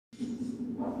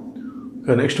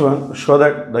Okay, next one, show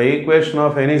that the equation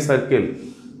of any circle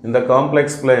in the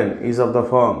complex plane is of the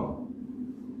form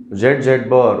z z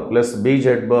bar plus b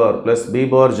z bar plus b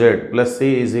bar z plus c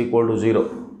is equal to 0,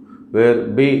 where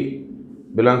b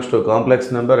belongs to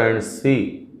complex number and c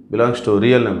belongs to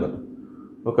real number.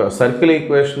 ఒక circle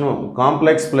equation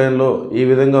complex ప్లేన్లో ఈ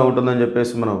విధంగా ఉంటుందని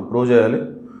చెప్పేసి మనం prove చేయాలి.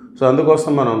 So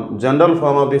అందుకోసం మనం general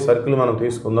form of the circle మనం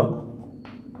తీసుకుందాం.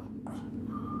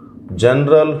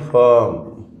 General form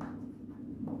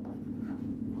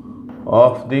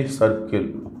of the circle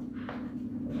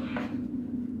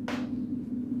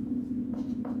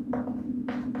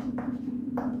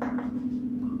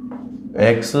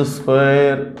x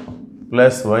square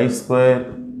plus y square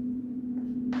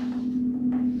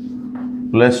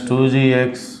plus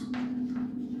 2gx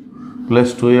plus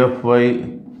 2fy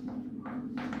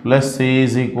plus c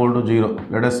is equal to 0.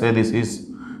 Let us say this is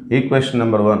equation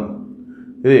number 1.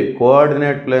 ఇది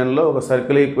coordinate ప్లేన్లో ఒక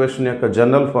circle equation యొక్క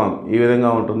general form ఈ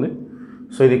విధంగా ఉంటుంది.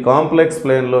 So ఇది complex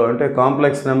ప్లేన్లో అంటే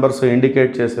కాంప్లెక్స్ నెంబర్స్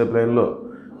ఇండికేట్ చేసే ప్లేన్లో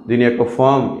దీని యొక్క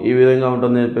ఫామ్ ఈ విధంగా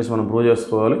ఉంటుందని చెప్పేసి మనం ప్రూవ్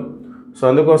చేసుకోవాలి. సో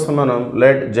అందుకోసం మనం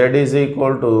let z is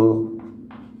equal to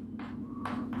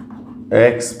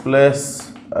x plus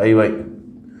iy.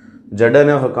 z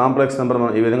అనే ఒక కాంప్లెక్స్ నెంబర్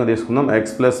మనం ఈ విధంగా తీసుకుందాం, x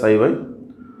plus iy.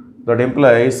 That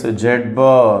implies z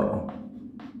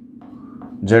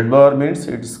bar means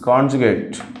it's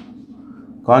conjugate.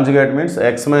 Conjugate means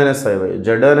x minus iy. z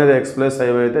అనేది x ప్లస్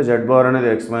iy అయితే z బార్ అనేది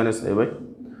x minus iy.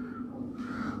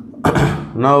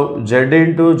 Now z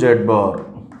into z bar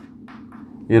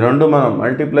ఈ రెండు మనం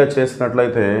మల్టిప్లై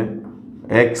చేసినట్లయితే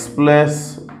x plus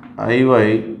iy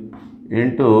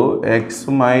into x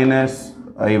minus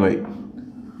iy.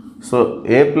 So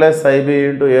ఏ plus IB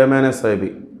into ఏ minus IB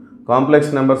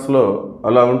complex నెంబర్స్లో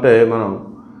అలా ఉంటే మనం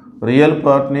రియల్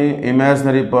పార్ట్ని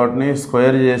ఇమాజినరీ పార్ట్ని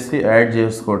స్క్వేర్ చేసి యాడ్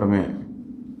చేసుకోవటమే.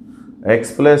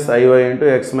 X plus i y into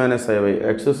X minus IY,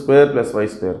 X square plus y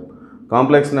square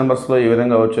complex నెంబర్స్లో ఈ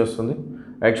విధంగా వచ్చేస్తుంది.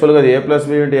 యాక్చువల్గా అది ఏ ప్లస్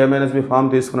బి ఇంటూ ఏ మైనస్ బి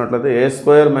ఫామ్ తీసుకున్నట్లయితే ఏ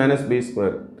స్క్వేర్ మైనస్ బి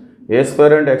స్క్వేర్. ఏ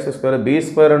స్క్వేర్ అంటే ఎక్స్ స్క్వేర్, బి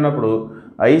స్క్వేర్ అన్నప్పుడు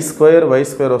ఐ స్క్వేర్ వై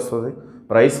స్క్వేర్ వస్తుంది.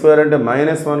 I square అంటే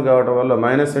 -1 కావటం వల్ల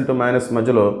మైనస్ ఇంటూ మైనస్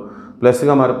మధ్యలో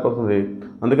ప్లస్గా మారిపోతుంది.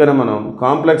 అందుకనే మనం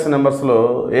కాంప్లెక్స్ నెంబర్స్లో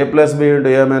ఏ ప్లస్ బి ఇంటూ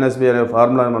ఏ మైనస్ బి అనే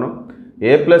ఫార్ములాని మనం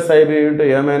ఏ ప్లస్ ఐబి ఇంటూ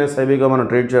ఏ మైనస్ ఐబిగా మనం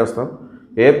ట్రీట్ చేస్తాం.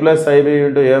 ఏ plus IB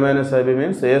into A minus IB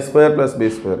means A square plus B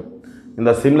square. In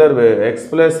the similar way X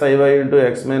plus i y into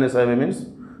X minus IB means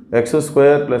X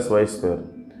square plus y square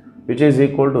which is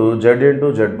equal to Z into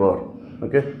Z bar.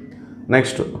 Okay,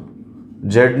 next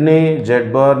జెడ్ని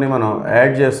Z బార్ని మనం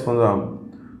add చేసుకుందాం.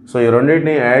 So ఈ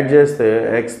రెండింటిని add చేస్తే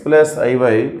X plus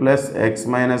i y plus X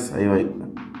minus IY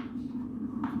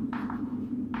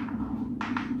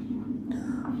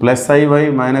plus i y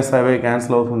minus IY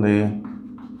cancel అవుతుంది,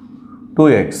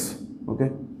 2x. Okay,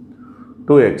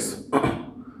 2x.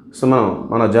 So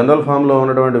మన general ఫామ్లో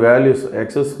ఉన్నటువంటి values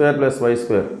X square plus y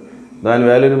square దాని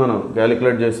వాల్యూని మనం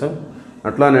క్యాలిక్యులేట్ చేసాం.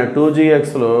 అట్లానే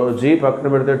 2gxలో g పక్కన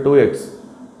పెడితే 2x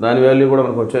దాని వాల్యూ కూడా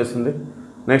మనకు వచ్చేసింది.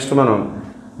 నెక్స్ట్ మనం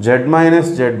z minus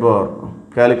Z bar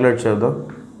calculate చేద్దాం.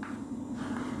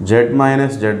 z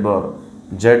minus Z bar,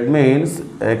 z means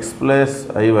X plus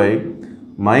i y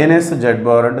minus Z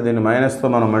bar అంటే దీన్ని మైనస్తో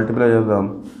మనం మల్టిప్లై చేద్దాం.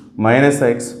 Minus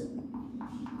X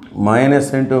minus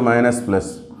into minus plus,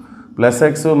 plus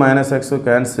X minus X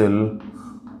cancel,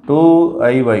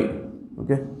 2iy.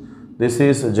 Okay, this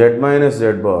is z minus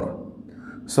Z bar.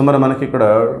 So మరి మనకి ఇక్కడ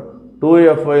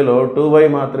 2fyలో 2y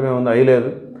మాత్రమే ఉంది, i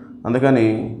లేదు. అందుకని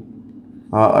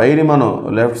ఆ ఐని మనం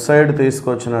left side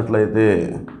తీసుకొచ్చినట్లయితే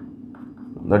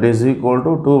that is equal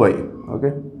to 2y. Okay,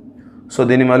 so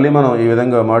దీన్ని మళ్ళీ మనం ఈ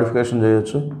విధంగా మాడిఫికేషన్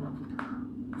చేయొచ్చు.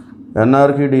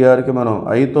 ఎన్ఆర్కి డిఆర్కి మనం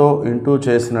ఐతో ఇంటూ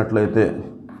చేసినట్లయితే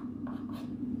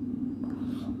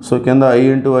సో కింద i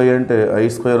ఇంటూ ఐ అంటే ఐ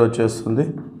స్క్వేర్ వచ్చేస్తుంది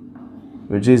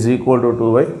which is equal to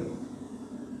 2y.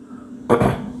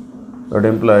 That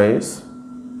employees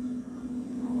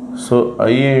so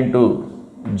i into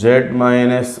Z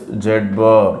minus Z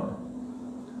bar.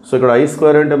 So ఇక్కడ ఐ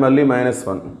స్క్వేర్ అంటే మళ్ళీ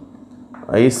 -1,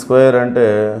 ఐ స్క్వేర్ అంటే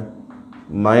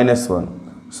 -1.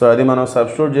 సో అది మనం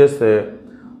సబ్స్టిట్యూట్ చేస్తే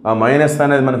ఆ మైనస్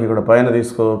అనేది మనకి ఇక్కడ పైన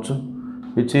తీసుకోవచ్చు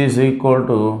which is equal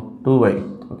to 2y.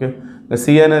 Okay,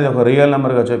 C అనేది ఒక రియల్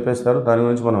నెంబర్గా చెప్పేస్తారు, దాని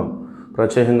గురించి మనం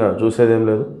ప్రత్యేకంగా చూసేదేం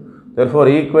లేదు. దెర్ఫోర్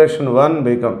ఈక్వేషన్ 1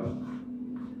 బికమ్,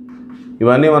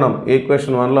 ఇవన్నీ మనం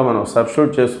ఈక్వేషన్ 1లో మనం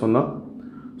సబ్స్టిట్యూట్ చేసుకుందాం.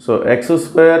 So X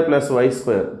square plus y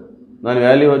square దాని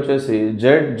వాల్యూ వచ్చేసి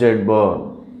Z bar.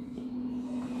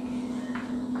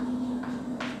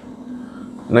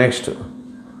 Next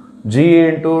g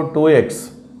into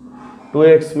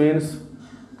 2x means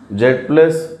z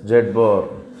plus Z bar.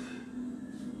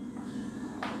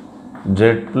 z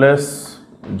plus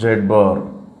z bar.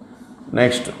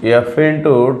 Next f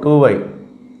into 2y.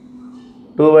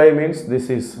 2y means this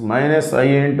is minus I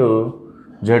into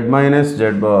z minus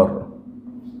z bar.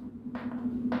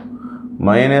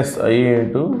 Minus I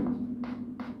into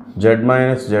z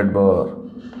minus z bar.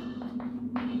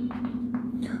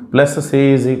 Plus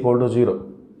c is equal to 0.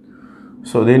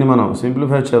 So దీన్ని మనం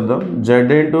simplify చేద్దాం. z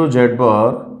into z bar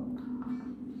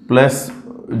plus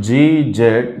gz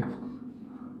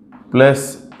plus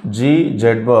gz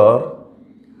bar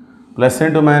plus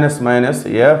into minus minus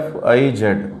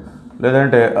fij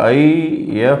లేదంటే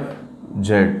ifz.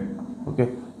 Okay,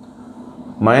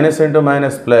 minus into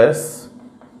minus plus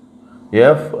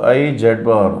fij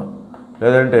bar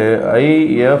లేదంటే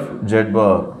ifz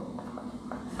bar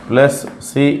plus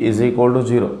c is equal to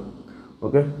 0.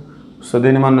 Okay, so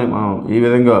దీన్ని మనం ఈ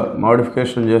విధంగా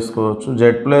modification చేసుకోవచ్చు.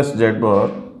 z plus z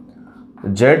bar,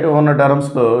 z ఉన్న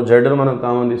టర్మ్స్లో జెడ్ను మనం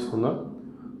common తీసుకుందాం.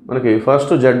 మనకి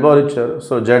ఫస్ట్ z బార్ ఇచ్చారు.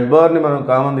 సో z బార్ని మనం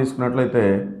కామన్ తీసుకున్నట్లయితే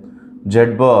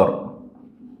z బార్,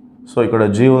 సో ఇక్కడ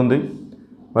g ఉంది,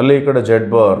 మళ్ళీ ఇక్కడ z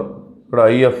బార్, ఇక్కడ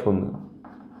if ఉంది.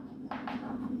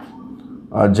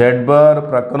 ఆ z బార్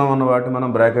ప్రక్కన ఉన్న వాటి మనం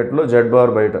బ్రాకెట్లో z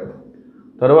బార్ బయట.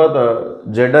 తర్వాత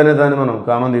z అనే దాన్ని మనం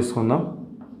కామన్ తీసుకుందాం.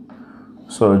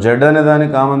 సో z అనే దాన్ని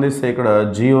కామన్ తీస్తే ఇక్కడ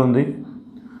g ఉంది,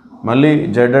 మళ్ళీ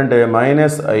z అంటే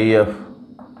minus if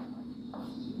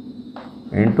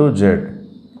into z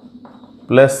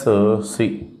plus c.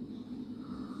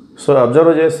 So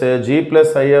observe చేస్తే g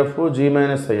plus if, g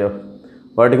minus if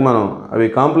వాటికి మనం అవి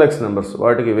కాంప్లెక్స్ నెంబర్స్,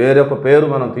 వాటికి వేరొక పేరు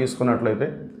మనం తీసుకున్నట్లయితే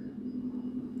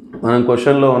మనం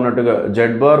క్వశ్చన్లో ఉన్నట్టుగా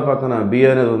z బార్ పక్కన b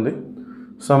అనేది ఉంది.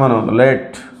 సో మనం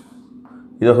లెట్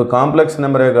ఇది ఒక కాంప్లెక్స్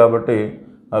నెంబరే కాబట్టి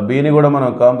ఆ బీని కూడా మనం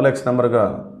కాంప్లెక్స్ నెంబర్గా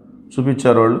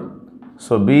చూపించారు వాళ్ళు.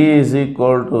 So b is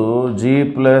equal to g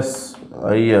plus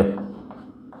if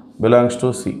belongs to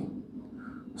c.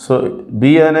 So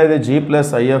b అనేది g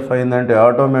ప్లస్ if అయిందంటే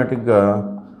ఆటోమేటిక్గా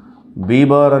b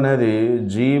బార్ అనేది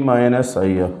g minus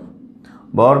if.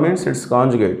 Bar means it's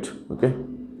conjugate, okay,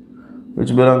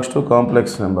 which belongs to complex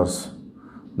numbers.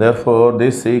 Therefore,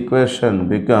 this equation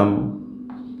become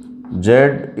z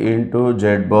into z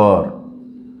bar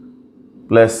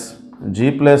plus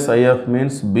g plus if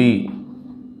means b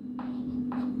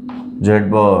z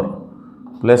bar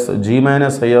plus g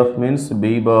minus if means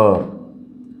b bar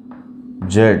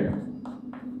z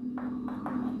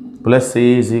plus c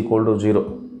is equal to 0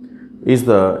 is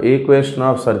the equation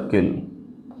of circle.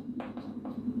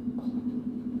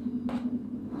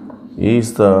 Is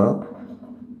the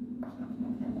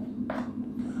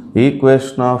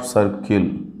equation of circle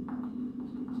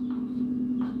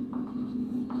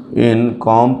in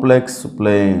complex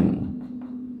plane.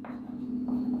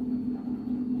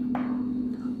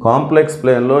 Complex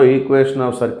ప్లేన్లో equation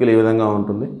of circle ఈ విధంగా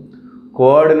ఉంటుంది,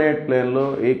 coordinate ప్లేన్లో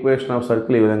equation of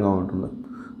circle ఈ విధంగా ఉంటుంది.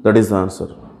 That is the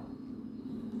answer.